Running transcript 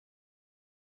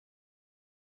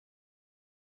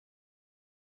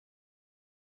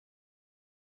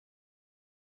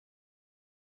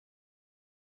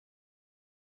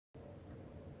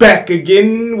Back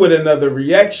again with another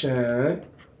reaction.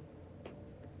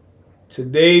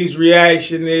 Today's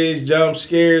reaction is jump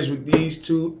scares with these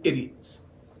two idiots.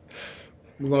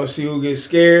 We're going to see who gets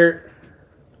scared,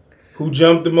 who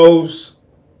jumped the most.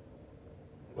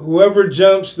 Whoever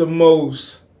jumps the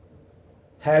most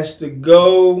has to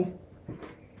go.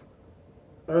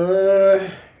 Let's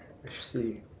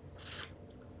see.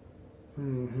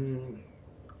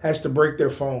 Has to break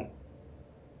their phone.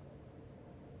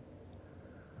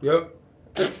 Yep,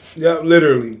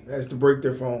 literally has to break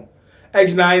their phone.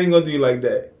 Actually, I ain't even gonna do you like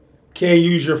that. Can't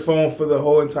use your phone for the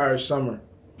whole entire summer.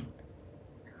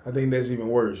 I think that's even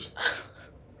worse.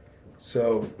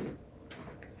 So,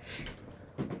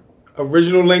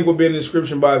 original link will be in the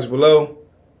description box below.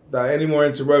 Without any more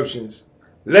interruptions,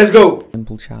 let's go.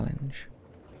 Simple challenge.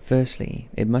 Firstly,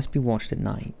 it must be watched at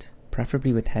night,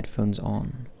 preferably with headphones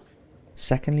on.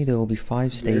 Secondly, there will be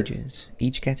 5 stages,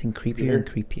 each getting creepier and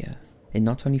creepier, in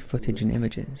not only footage and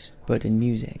images, but in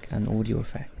music and audio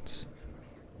effects.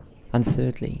 And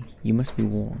thirdly, you must be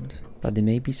warned that there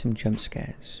may be some jump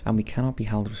scares, and we cannot be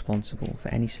held responsible for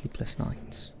any sleepless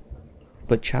nights.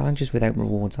 But challenges without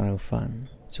rewards are no fun,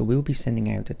 so we'll be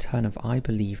sending out a ton of I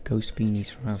Believe ghost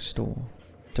beanies from our store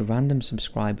to random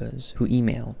subscribers who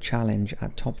email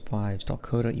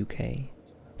challenge@top5s.co.uk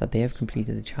that they have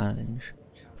completed the challenge,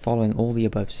 following all the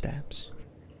above steps.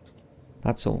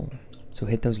 That's all, so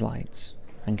hit those lights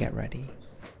and get ready.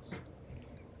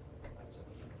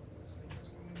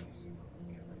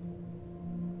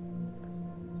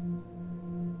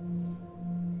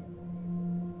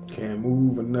 Can't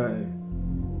move or nothing.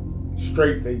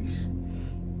 Straight face.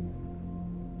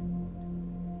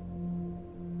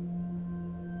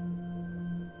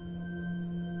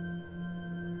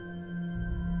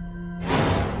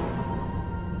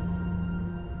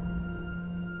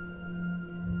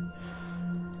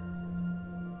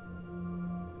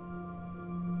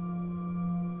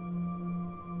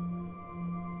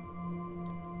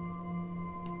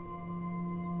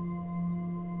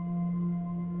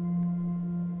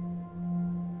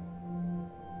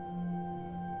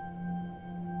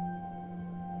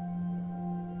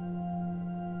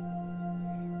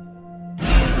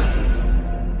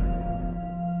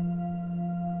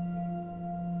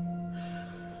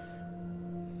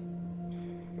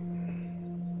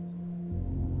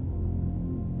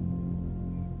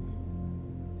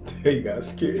 He got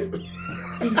scared.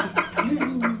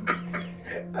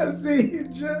 I see you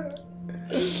jump.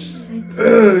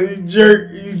 You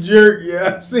jerk.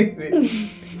 Yeah, I seen it.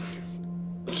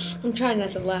 I'm trying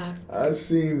not to laugh. I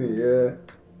seen it, yeah.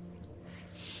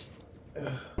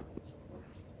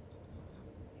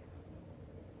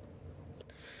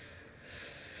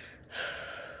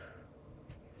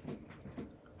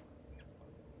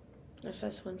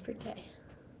 That's one for K.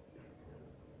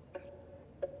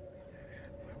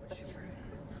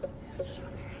 It's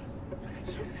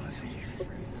so fuzzy.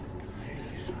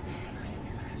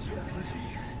 It's so fuzzy.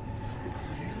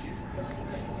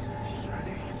 She's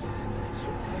ready. It's so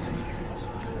fuzzy.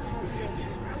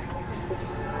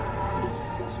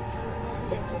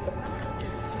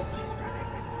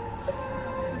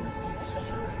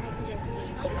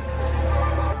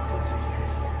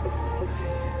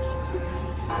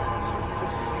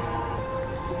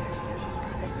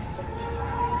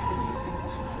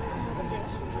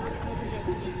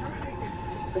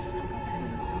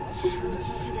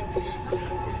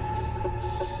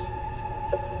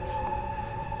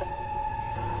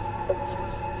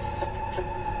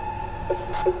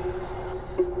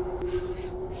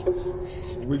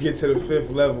 We get to the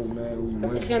 5th level, man. We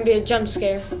win. It's gonna be a jump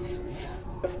scare.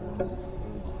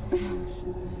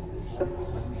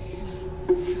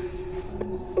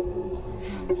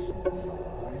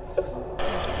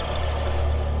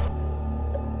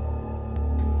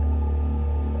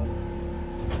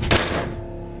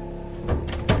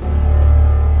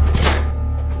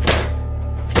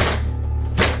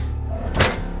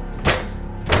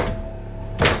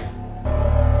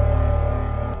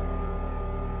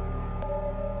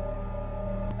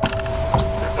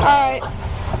 Alright.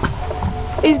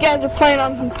 These guys are playing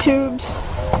on some tubes.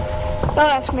 Don't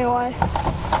ask me why.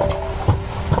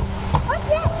 What's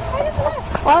that? Right up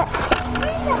left. What? What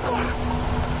is that thing?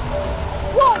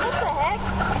 Whoa, what the heck?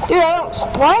 Dude, I don't...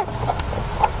 What?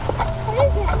 What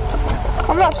is that?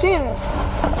 I'm not seeing it.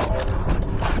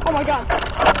 Oh my god.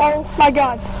 Oh my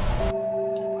god.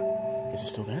 Is it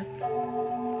still there?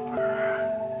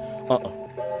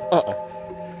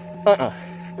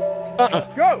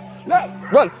 Go! No!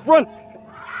 Run! Run!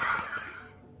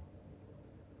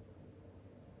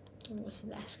 It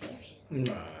wasn't that scary.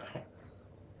 Nah.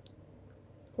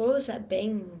 What was that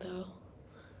banging though?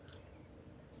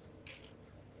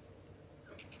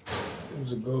 It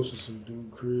was a ghost of some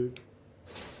dude crib.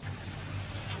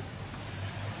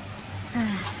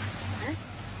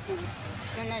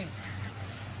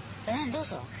 どう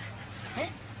した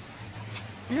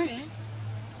何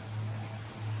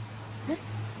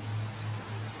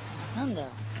なんだよ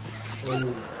Oh,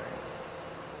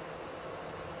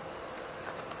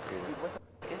 Dude, what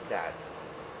the is that?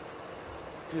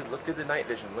 Dude, look through the night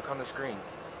vision. Look on the screen.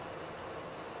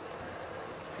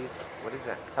 See, what is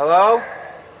that? Hello?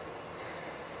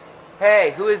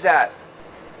 Hey, who is that?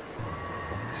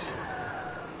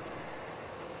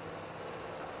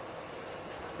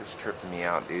 This tripped me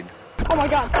out, dude. Oh my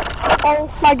god. Oh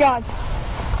my god.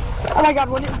 Oh my god,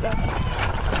 what is that?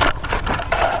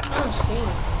 I don't see it.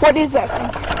 What is that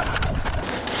thing?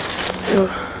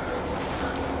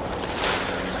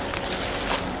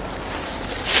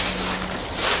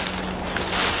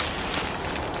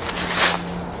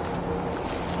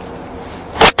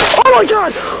 Oh my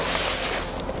god!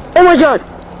 Oh my god!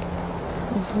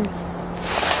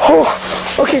 Oh,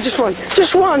 okay, just run.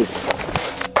 Just run!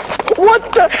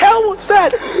 What the hell was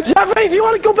that? Jeffrey, if you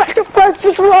want to go back to France,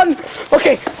 just run!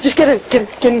 Okay, just get in,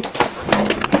 get in.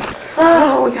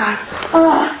 Oh my god.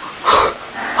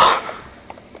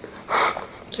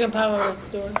 It's gonna power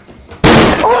the door.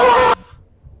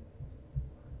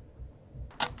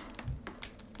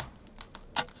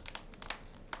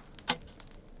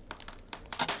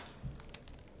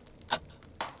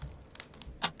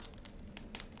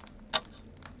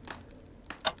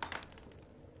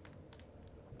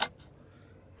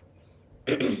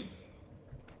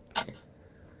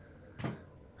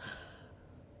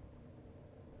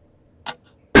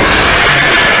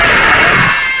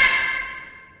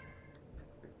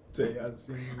 Say, I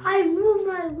see you. I moved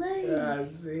my leg. I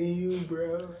see you,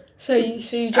 bro. So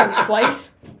you jumped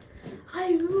twice?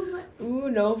 I moved my. Ooh,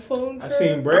 no phone. I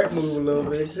seen Brett move a little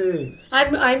bit too.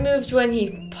 I moved when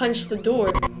he punched the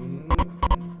door.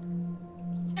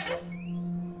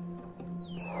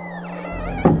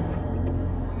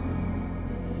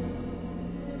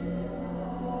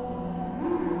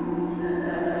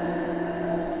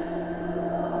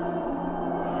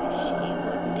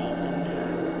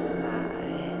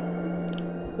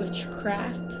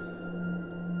 Witchcraft.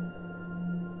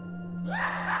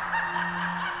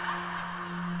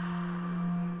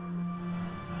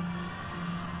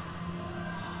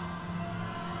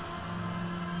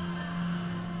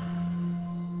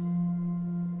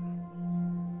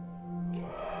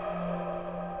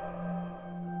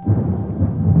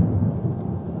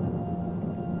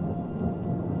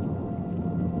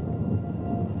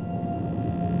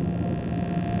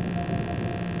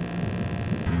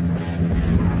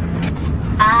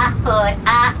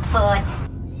 Foot.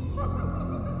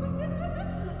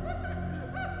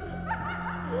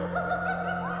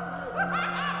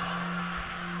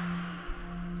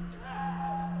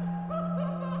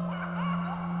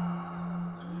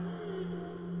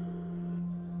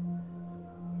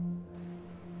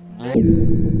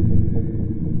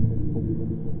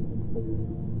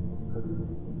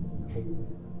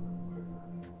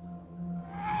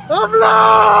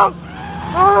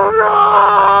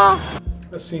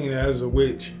 I seen her as a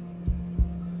witch.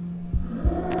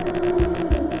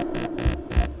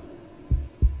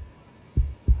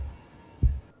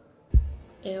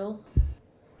 Ew.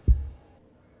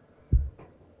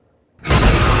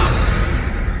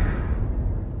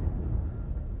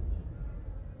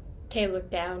 Tay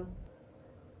looked down.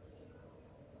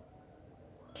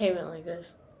 Tay went like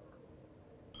this.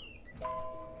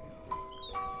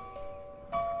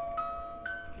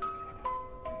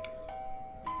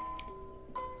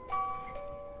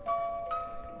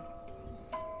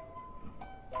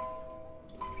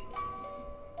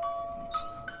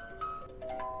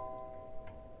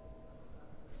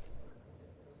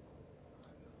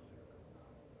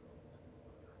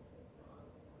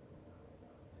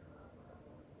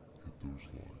 Those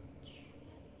lines.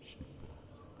 Sit back and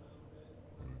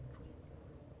enjoy.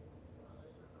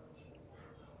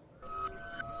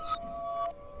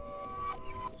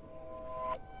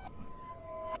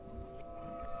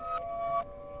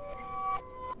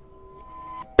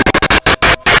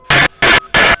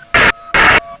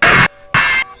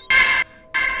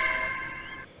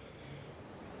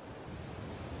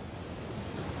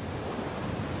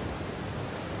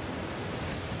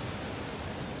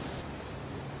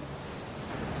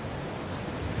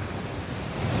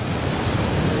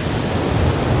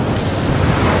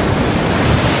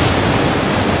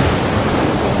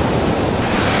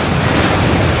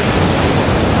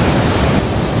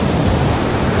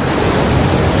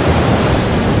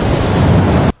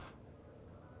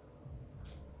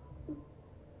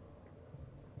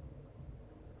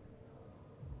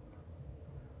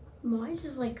 Mine's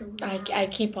is like loud. I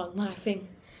keep on laughing.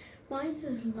 Mine's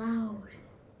is loud.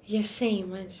 Yeah,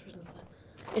 same. Mine's really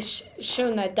loud. It's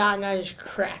showing that dot and I just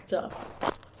cracked up.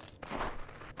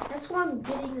 That's why I'm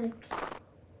getting like.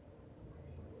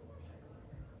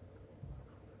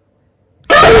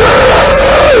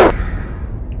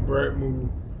 Brett move.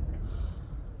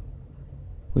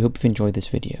 We hope you've enjoyed this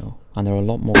video, and there are a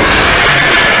lot more.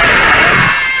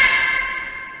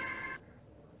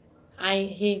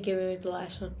 He didn't give me the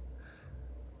last one.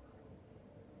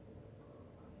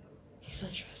 He's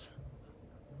not stressing.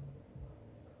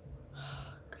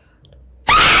 Oh, God.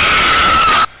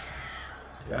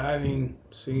 Yeah, I ain't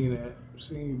seen that.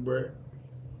 Seen you, Brett.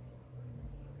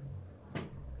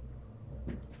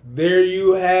 There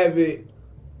you have it.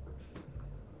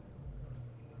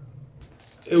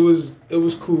 It was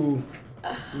cool.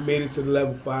 We made it to the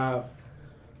level 5.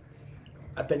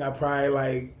 I think I probably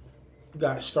like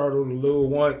got startled a little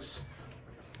once.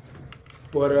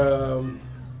 But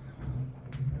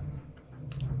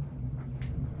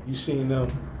you seen them.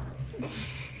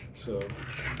 So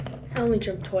I only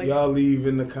jumped twice. y'all leave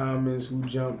in the comments who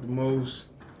jumped the most.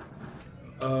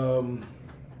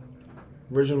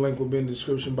 Original link will be in the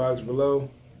description box below.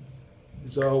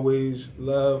 As always,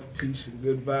 love, peace, and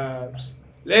good vibes.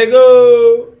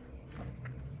 Lego!